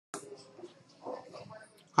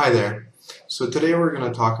Hi there. So today we're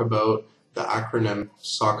going to talk about the acronym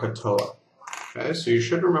SohCahToa. Okay, so you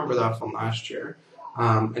should remember that from last year.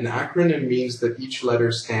 An acronym means that each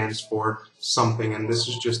letter stands for something, and this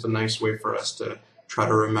is just a nice way for us to try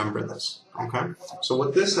to remember this. Okay, so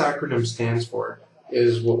what this acronym stands for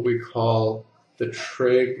is what we call the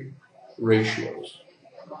trig ratios.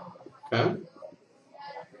 Okay,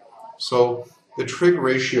 so the trig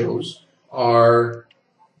ratios are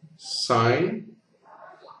sine,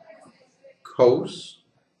 cos,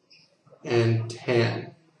 and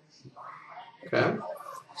tan. Okay,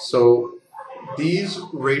 so these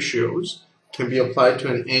ratios can be applied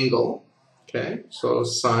to an angle. Okay, so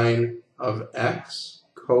sine of x,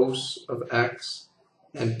 cos of x,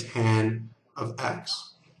 and tan of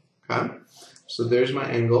x. Okay, so there's my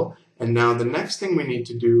angle. And now the next thing we need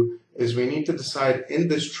to do is we need to decide in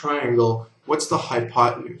this triangle what's the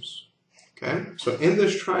hypotenuse. Okay, so in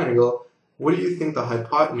this triangle, what do you think the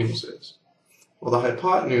hypotenuse is? Well, the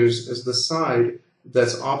hypotenuse is the side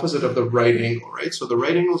that's opposite of the right angle, right? So the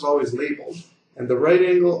right angle is always labeled, and the right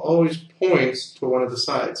angle always points to one of the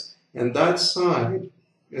sides. And that side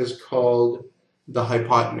is called the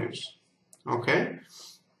hypotenuse, okay?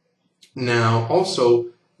 Now, also,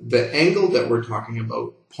 the angle that we're talking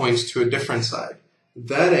about points to a different side.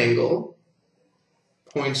 That angle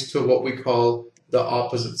points to what we call the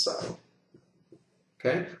opposite side,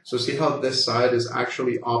 okay? So see how this side is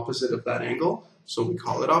actually opposite of that angle? So we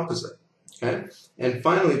call it opposite, okay? And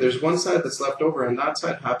finally, there's one side that's left over, and that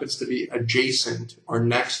side happens to be adjacent or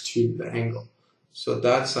next to the angle. So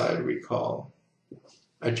that side we call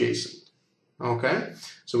adjacent, okay?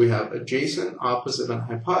 So we have adjacent, opposite, and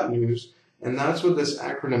hypotenuse, and that's what this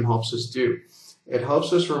acronym helps us do. It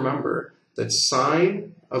helps us remember that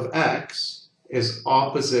sine of x is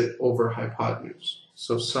opposite over hypotenuse.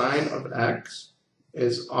 So sine of x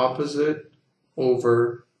is opposite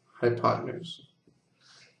over hypotenuse.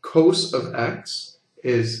 Cos of x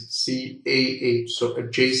is CAH, so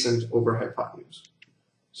adjacent over hypotenuse.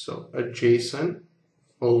 So adjacent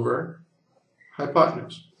over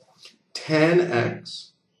hypotenuse. Tan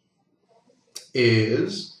x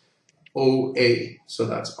is OA, so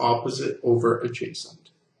that's opposite over adjacent.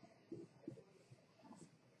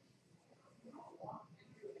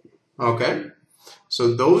 Okay,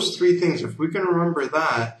 so those three things, if we can remember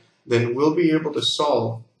that, then we'll be able to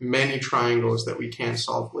solve many triangles that we can't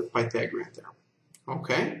solve with Pythagorean theorem.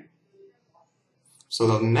 Okay? So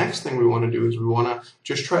the next thing we want to do is we want to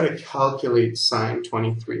just try to calculate sine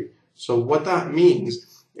 23. So what that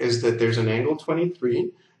means is that there's an angle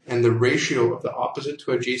 23, and the ratio of the opposite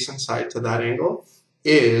to adjacent side to that angle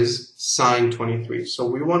is sine 23. So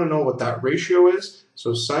we want to know what that ratio is.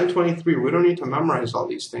 So sine 23, we don't need to memorize all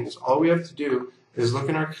these things. All we have to do is look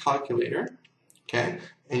in our calculator, okay,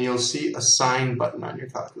 and you'll see a sine button on your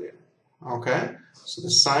calculator, okay? So the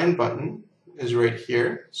sine button is right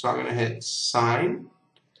here. So I'm going to hit sine,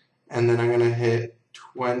 and then I'm going to hit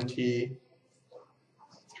 23.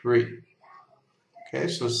 Okay,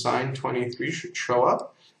 so sine 23 should show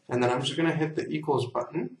up, and then I'm just going to hit the equals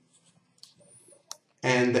button,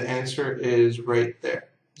 and the answer is right there,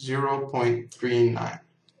 0.39.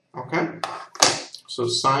 Okay, so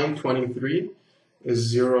sine 23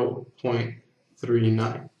 is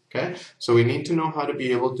 0.39. Okay, so we need to know how to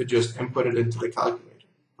be able to just input it into the calculator.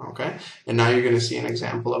 Okay, and now you're going to see an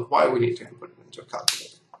example of why we need to input it into a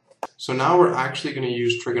calculator. So now we're actually going to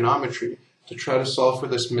use trigonometry to try to solve for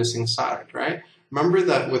this missing side, right? Remember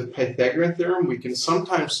that with Pythagorean theorem, we can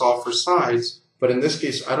sometimes solve for sides, but in this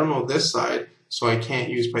case, I don't know this side, so I can't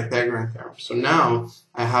use Pythagorean theorem. So now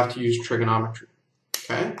I have to use trigonometry,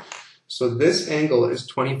 okay? So this angle is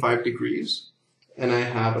 25 degrees, and I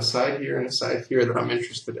have a side here and a side here that I'm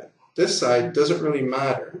interested in. This side doesn't really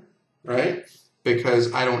matter, right?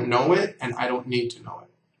 Because I don't know it, and I don't need to know it,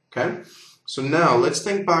 okay? So now let's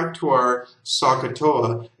think back to our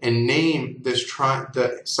SohCahToa and name this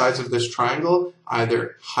the sides of this triangle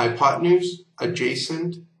either hypotenuse,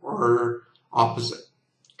 adjacent, or opposite.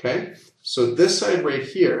 Okay? So this side right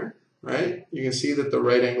here, right? You can see that the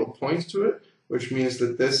right angle points to it, which means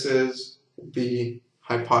that this is the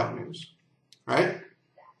hypotenuse, right?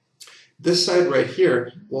 This side right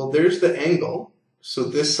here, well, there's the angle, so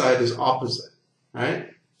this side is opposite,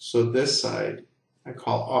 right? So this side I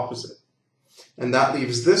call opposite. And that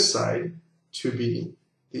leaves this side to be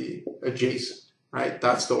the adjacent, right?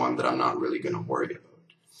 That's the one that I'm not really going to worry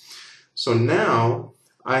about. So now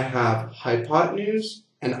I have hypotenuse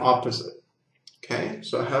and opposite, okay?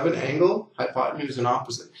 So I have an angle, hypotenuse, and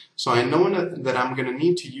opposite. So I know that I'm going to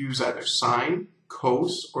need to use either sine,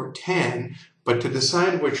 cos, or tan, but to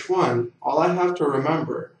decide which one, all I have to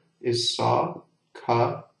remember is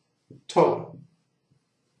SohCahToa. SohCahToa.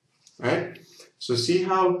 Right? So see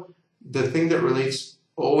how the thing that relates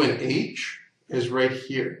O and H is right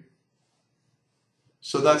here.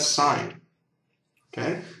 So that's sine.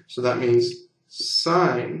 Okay? So that means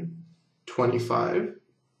sine 25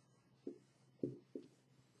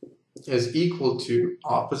 is equal to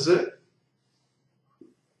opposite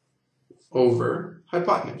over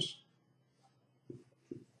hypotenuse.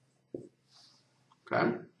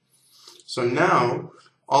 Okay? So now,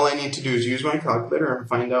 all I need to do is use my calculator and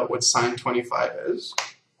find out what sine 25 is.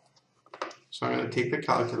 So I'm going to take the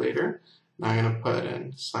calculator, and I'm going to put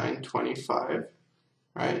in sine 25,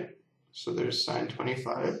 right? So there's sine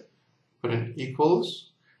 25, put in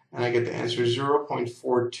equals, and I get the answer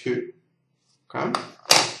 0.42, okay?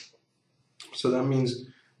 So that means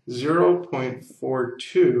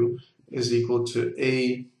 0.42 is equal to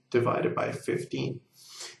A divided by 15.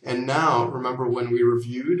 And now, remember when we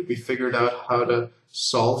reviewed, we figured out how to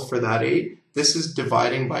solve for that A. This is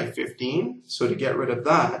dividing by 15, so to get rid of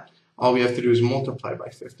that, all we have to do is multiply by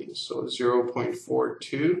 15. So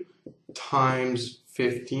 0.42 times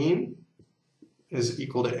 15 is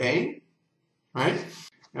equal to A, right?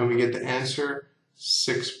 And we get the answer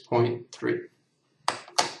 6.3.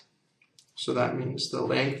 So that means the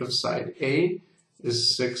length of side A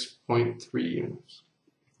is 6.3 units.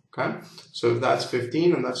 Okay, so if that's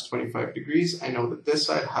 15 and that's 25 degrees, I know that this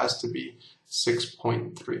side has to be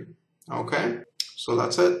 6.3. Okay, so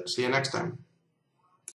that's it. See you next time.